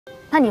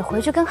那你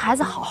回去跟孩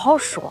子好好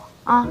说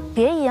啊，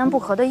别一言不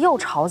合的又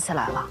吵起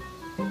来了。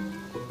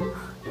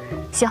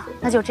行，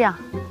那就这样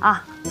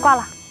啊，挂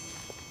了。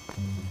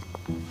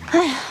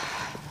哎呀，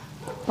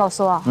老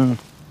苏，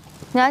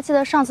你还记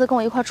得上次跟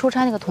我一块出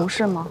差那个同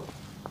事吗？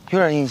有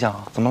点印象，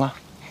怎么了？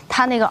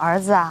他那个儿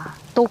子啊，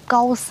都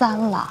高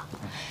3了，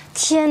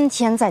天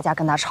天在家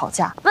跟他吵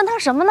架，问他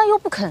什么呢又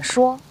不肯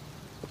说。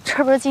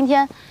这不是今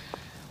天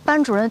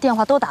班主任的电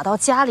话都打到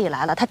家里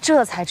来了，他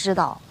这才知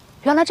道，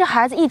原来这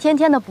孩子一天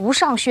天的不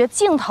上学，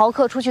净逃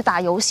课出去打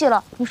游戏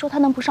了。你说他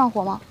能不上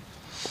火吗？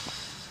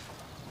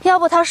要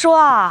不他说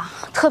啊，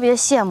特别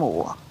羡慕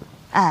我，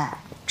哎，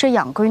这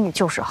养闺女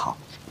就是好，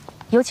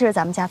尤其是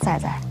咱们家在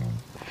在，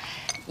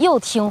又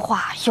听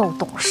话又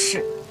懂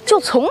事，就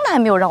从来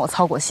没有让我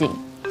操过心。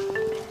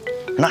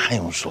那还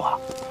用说？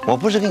我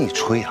不是跟你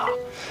吹啊，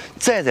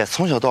在在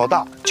从小到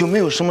大就没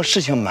有什么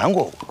事情瞒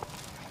过我。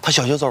他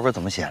小学作文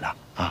怎么写的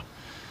啊？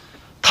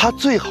他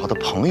最好的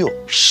朋友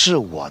是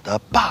我的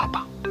爸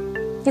爸。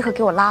你可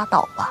给我拉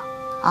倒吧！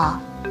啊，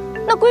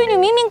那闺女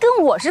明明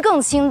跟我是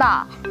更亲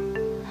的。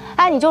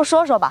哎，你就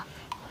说说吧，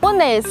我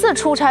哪次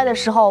出差的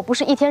时候不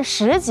是一天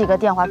10几个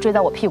电话追在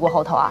我屁股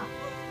后头啊？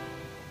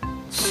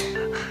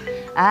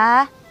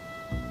哎，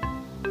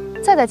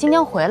在在今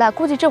天回来，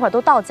估计这会儿都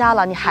到家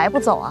了，你还不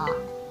走啊？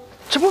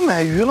这不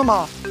买鱼了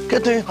吗？该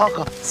炖鱼汤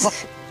喝。走。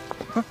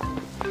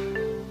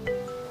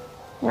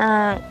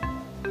那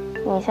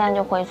你现在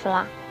就回去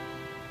了？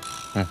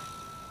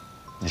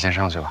你先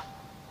上去吧。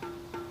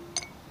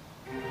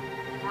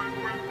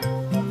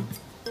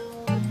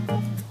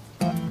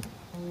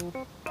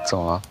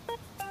走了？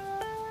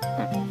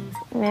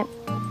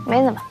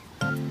没怎么。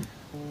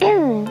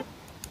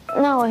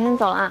那我先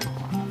走了啊。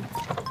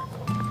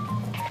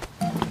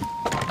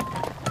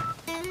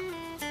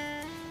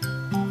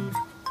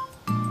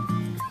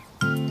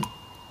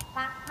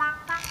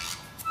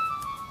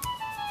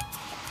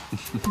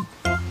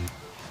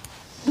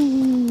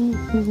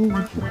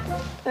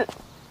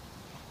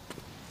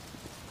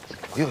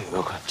有，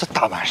这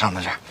大晚上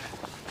的这，人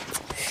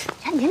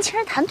家年轻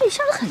人谈对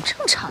象很正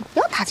常，不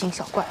要大惊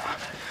小怪。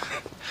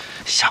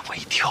吓我一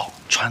跳，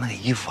穿那个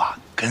衣服啊，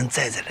跟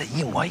在在的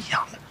一模一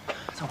样的，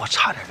这我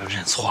差点就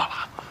认错了。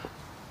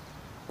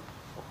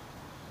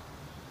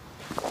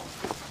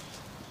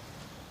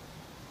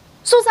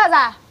苏在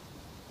在，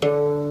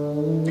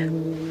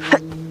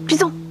别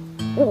动，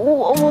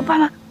我爸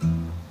妈，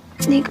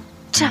那个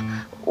这样，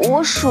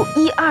我数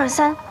1、2、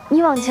3，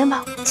你往前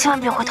跑，千万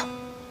别回头。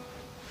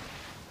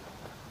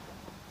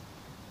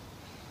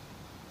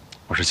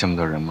我是见不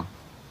得人吗？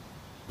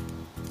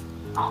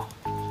哦，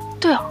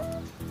对哦，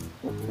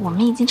我们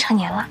已经成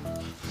年了。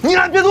你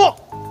俩别动！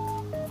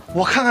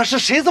我看看是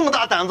谁这么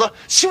大胆子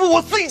欺负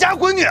我自己家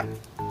闺女。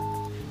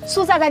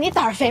苏在在，你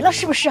胆儿肥了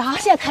是不是啊？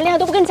现在谈恋爱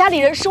都不跟家里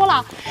人说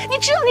了，你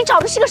知道你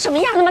找的是个什么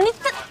样的吗？你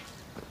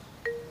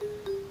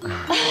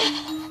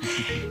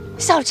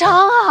小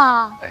张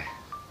啊！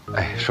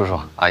哎，叔叔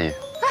阿姨，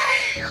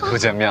又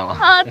见面了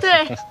啊！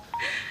对，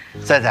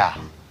在在，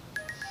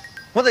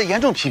我得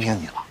严重批评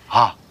你了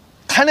啊！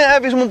谈恋爱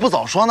为什么不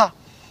早说呢？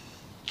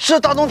这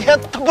大冬天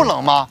它不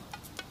冷吗？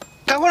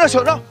赶快让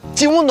小张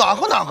进屋暖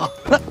和暖和。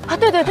来啊，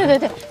对，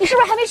你是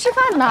不是还没吃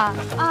饭呢？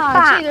啊，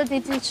爸这个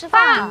得吃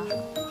饭。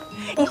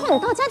以后你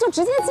到家就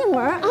直接进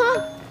门啊。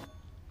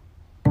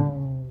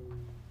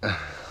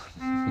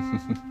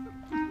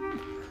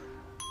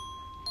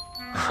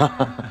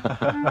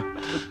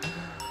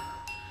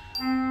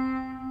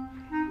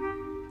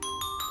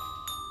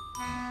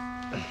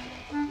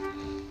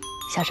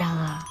小张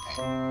啊，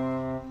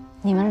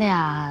你们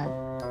俩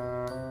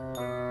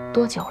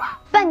多久了？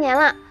半年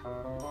了，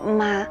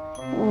妈，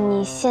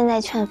你现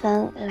在劝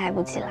分来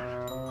不及了。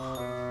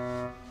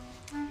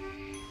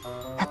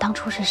那当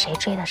初是谁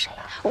追的谁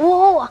啊？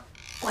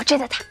我追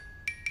的他。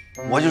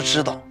我就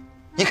知道，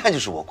一看就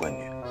是我闺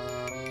女。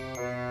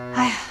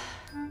哎呀，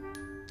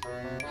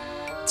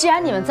既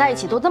然你们在一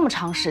起都这么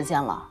长时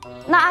间了，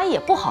那阿姨也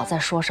不好再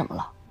说什么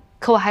了。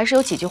可我还是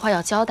有几句话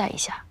要交代一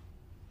下。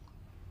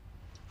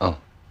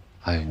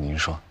阿姨您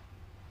说。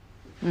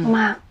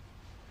妈，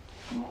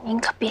您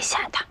可别吓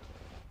他。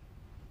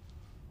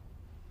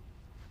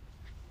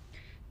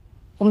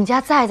我们家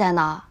在在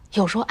呢，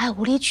有时候爱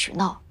无理取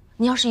闹。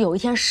你要是有一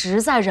天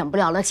实在忍不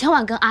了了，千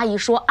万跟阿姨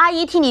说，阿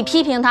姨替你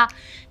批评他，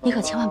你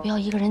可千万不要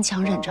一个人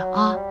强忍着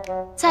啊。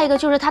再一个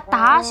就是他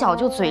打小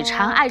就嘴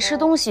馋，爱吃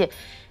东西，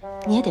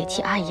你也得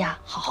替阿姨呀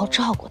好好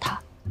照顾他。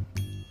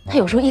他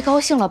有时候一高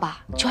兴了吧，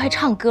就爱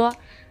唱歌，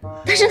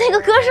但是那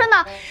个歌声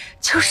呢，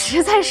就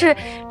实在是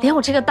连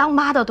我这个当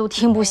妈的都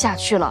听不下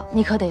去了。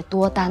你可得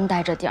多担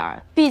待着点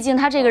儿，毕竟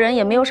他这个人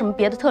也没有什么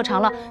别的特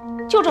长了，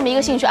就这么一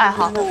个兴趣爱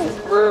好。妈，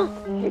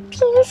别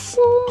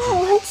说了，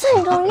我还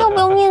在这儿，要不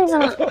要面子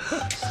嘛？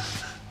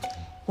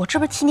我这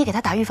不是替你给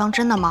他打预防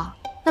针呢吗？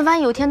那万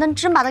一有一天他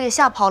真把他给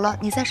吓跑了，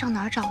你再上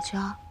哪儿找去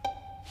啊？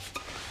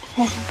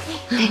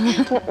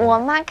我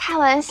妈开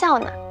玩笑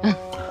呢。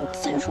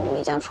再说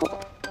离家出走。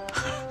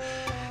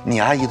你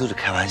阿姨都是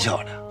开玩笑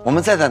的，我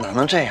们在哪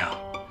能这样？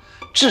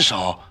至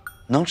少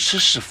能吃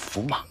是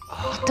福嘛。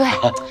对，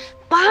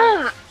爸，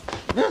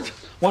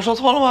我说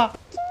错了吗？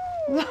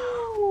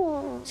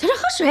小郑，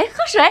喝水，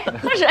喝水，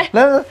喝水。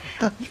来来，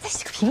你再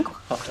洗个苹果，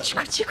快去，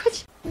快去，快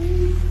去。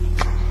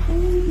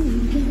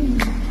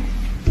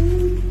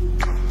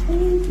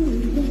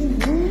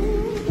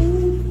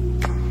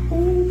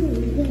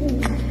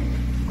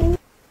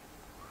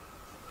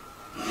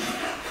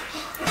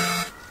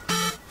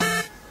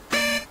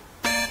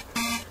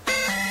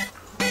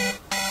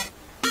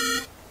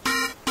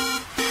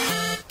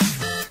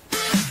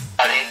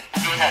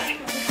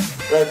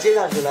接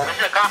下去来。不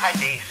是，刚还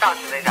行，上去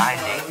那个还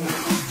行。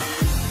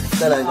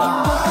再来一个。我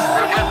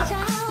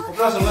不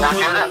知道什么。我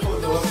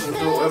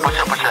觉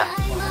得不是，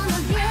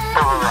不，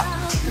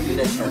有点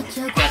强。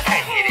这太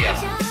激烈了。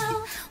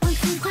我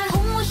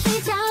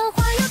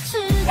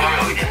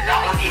有一点，然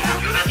后我觉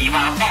得你把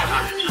它放上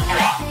去之后啊，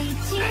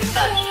对，但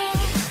是。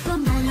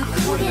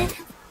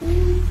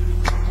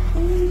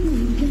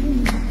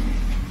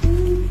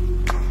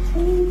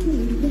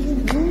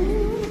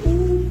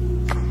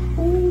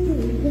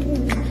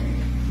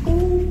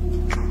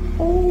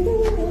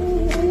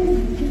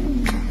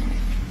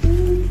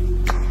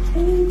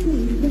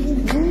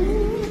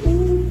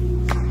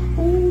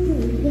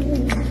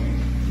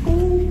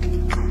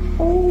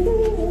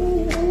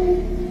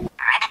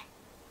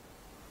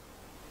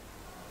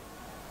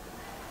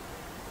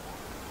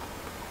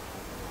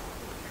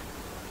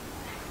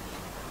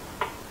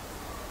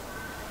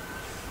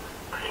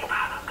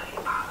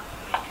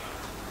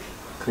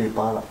可以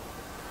扒了。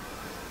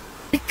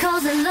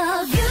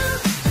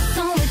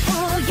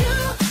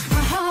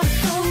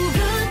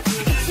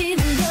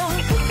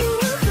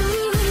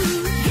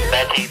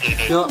来停，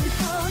行，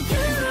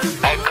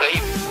哎，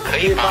可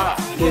以扒了，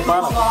可以扒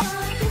了。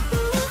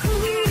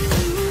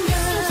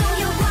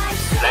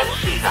来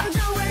试一下，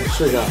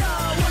试一下。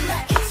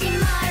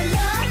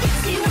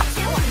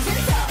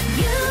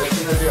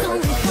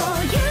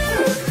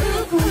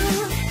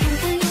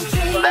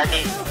来你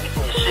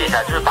试一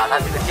下，就是把它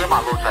这个肩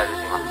膀露出来就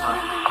行了。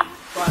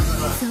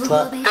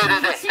穿。对，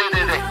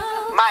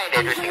慢一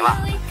点就行了。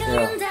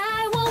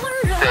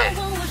对，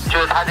就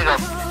是它这个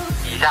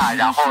底下，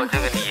然后这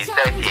个你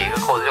再解一个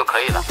扣子就可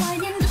以了。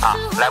啊，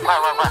来快！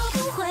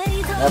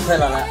来快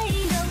了，来。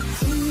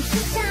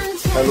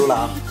来录了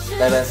啊！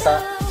来，3、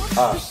2、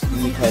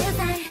1，开始。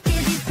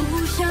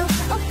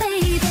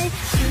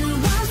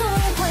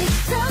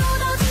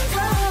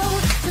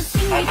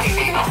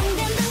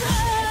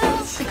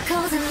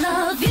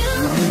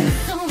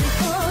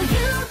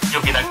就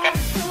给它盖。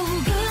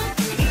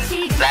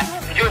来，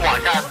你就往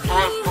下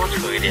多扯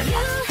一点吧。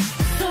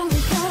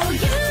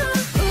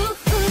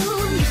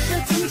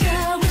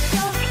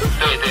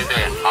对，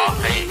好，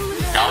可以。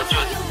然后就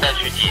再去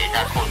解一下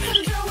扣子就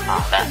行。啊，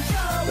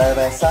来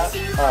，3、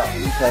2、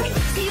1，开始。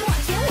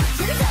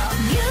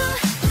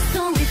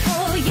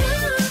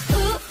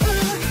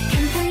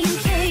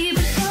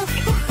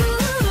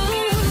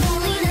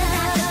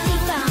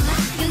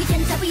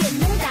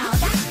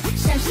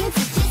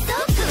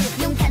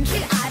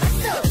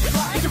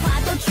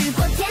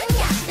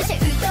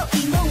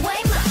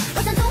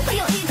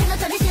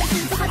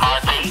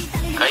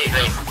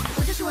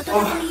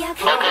OK，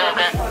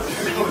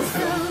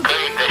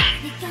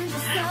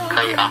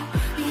 可以啊。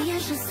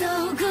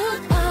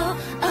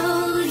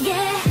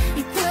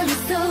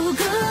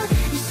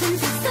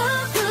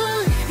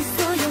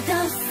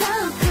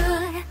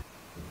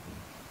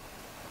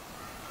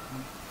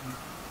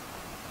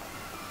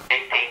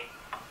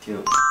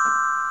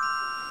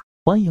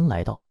欢迎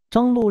来到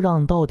张路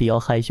让到底要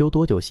害羞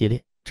多久系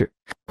列之。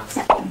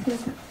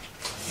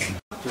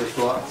就是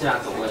说这样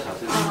走过小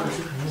区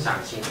相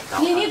亲，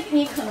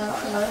你可能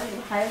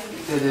还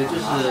对，就是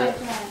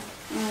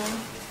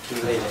之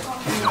类的，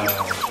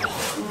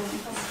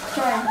漂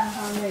亮方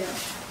面的，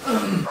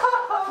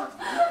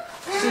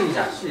试一下，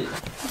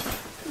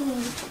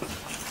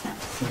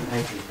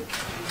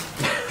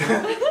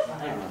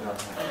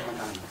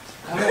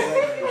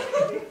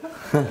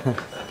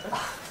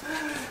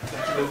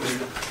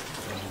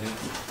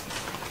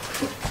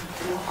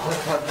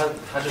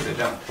他是得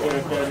这样，对，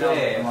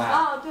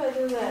哦，对，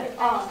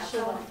哦，是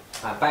的，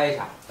啊，掰一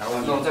下，然后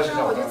你再试试，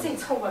我就自己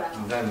凑过来了，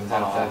你再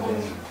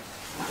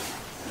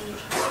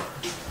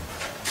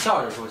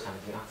笑着说相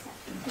亲啊，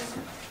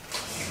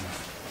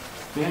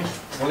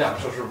我两个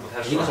手是不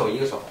太一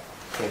个手，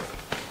对，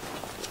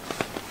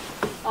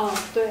哦，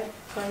对，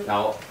可以，然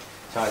后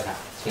敲一下，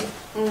亲，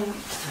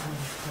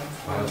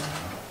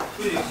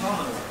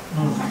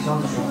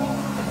箱子说。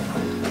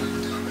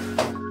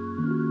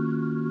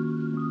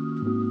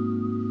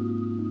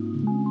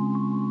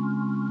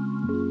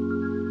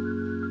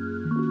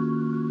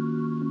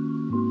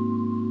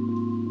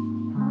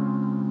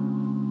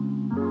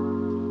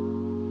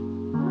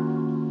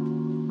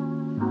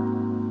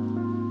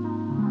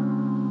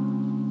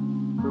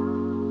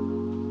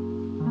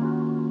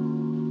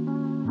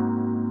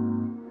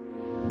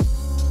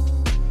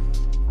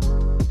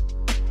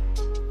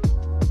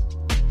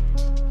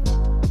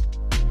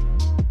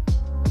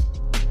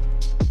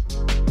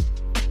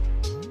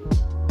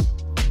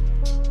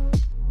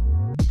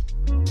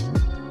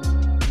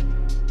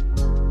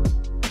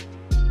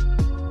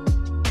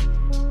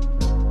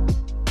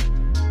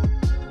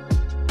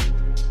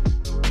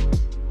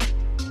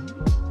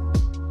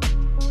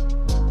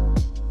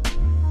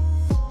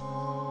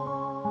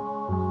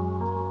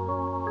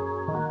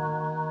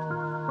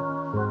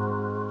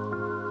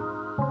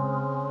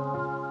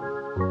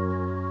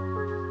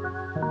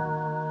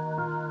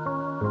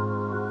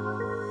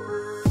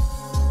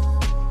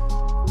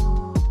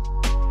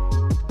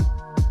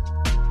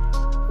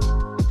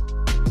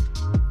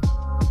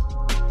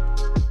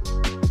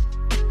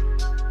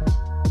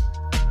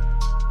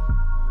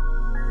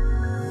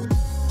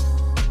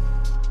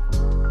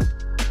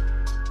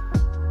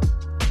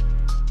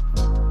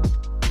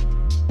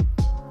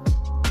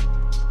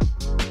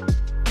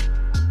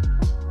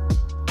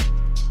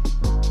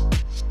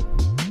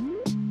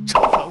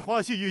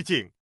花絮预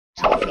警，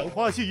超长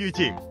花絮预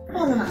警。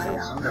放在哪里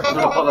啊？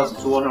放到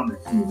桌上面。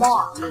你抱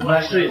啊？我们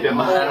来试一遍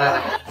吧。来，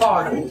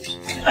抱着，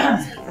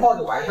抱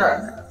就完事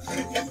儿。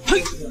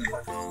嘿，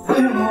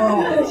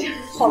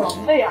好狼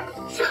狈啊！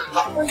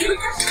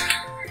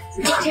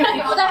这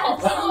里不太好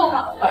伺候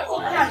了，坐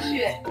不下去。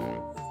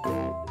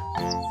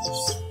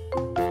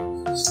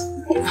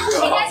应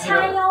该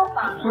掐腰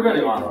吧？就这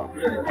里吗？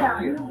对啊。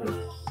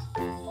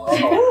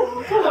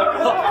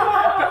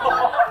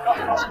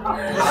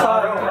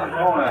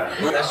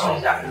我再试一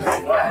下，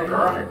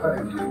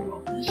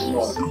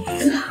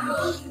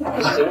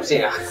行不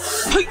行啊？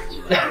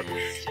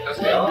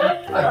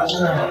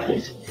嘿，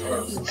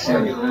行，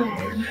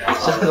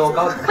我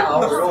刚看完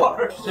我说我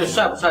这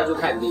帅不帅就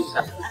看你自己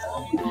帅。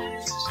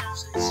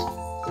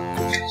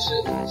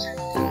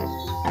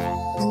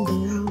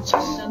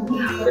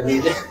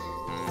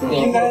你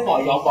应该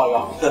抱腰，抱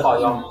腰。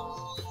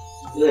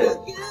对。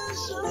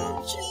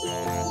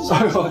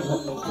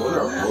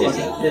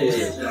对，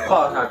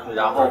抱上去，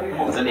然后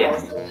捧着脸。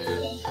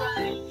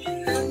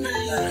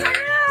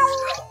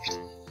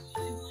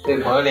对，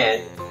捧着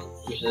脸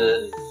就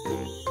是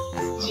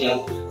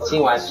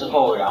亲完之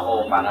后，然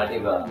后把它这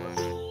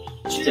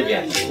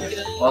边，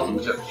我要怎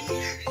么整？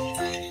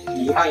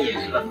你看眼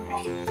睛了。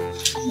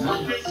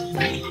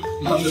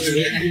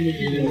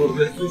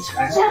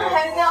这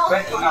还撩？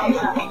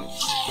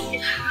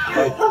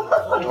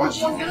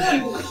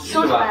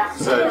说出来。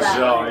再叫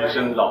一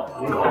声老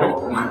公口。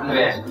对。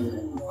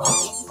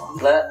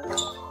来。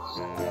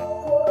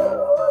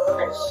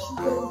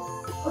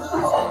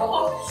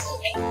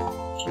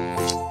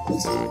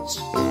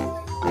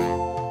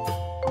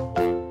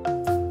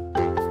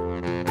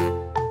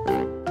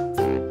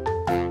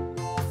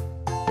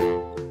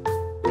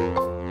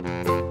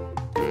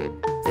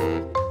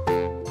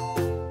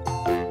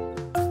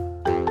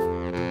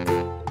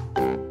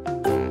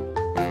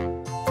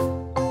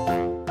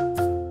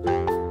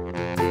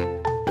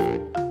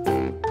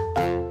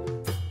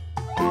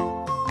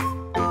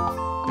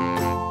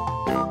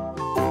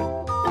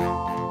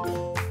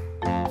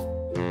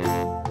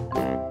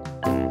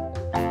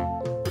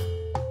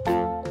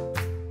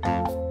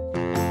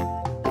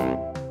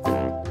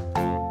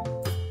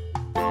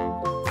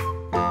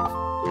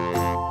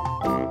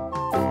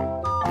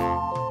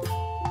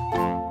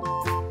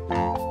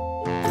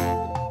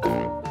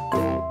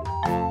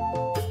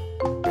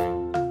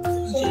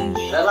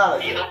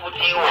你都不听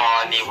我，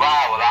你不爱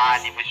我了，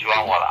你不喜欢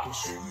我了。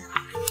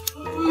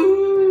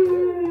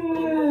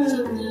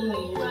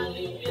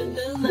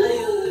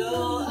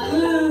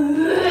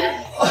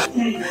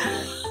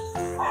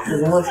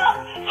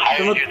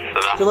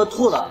怎么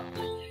吐了？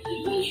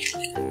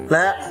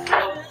来。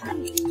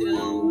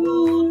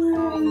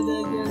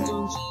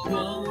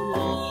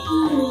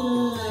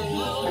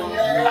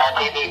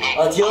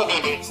停！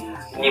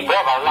你不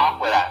要把他拉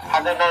回来，他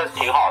在那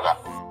挺好的。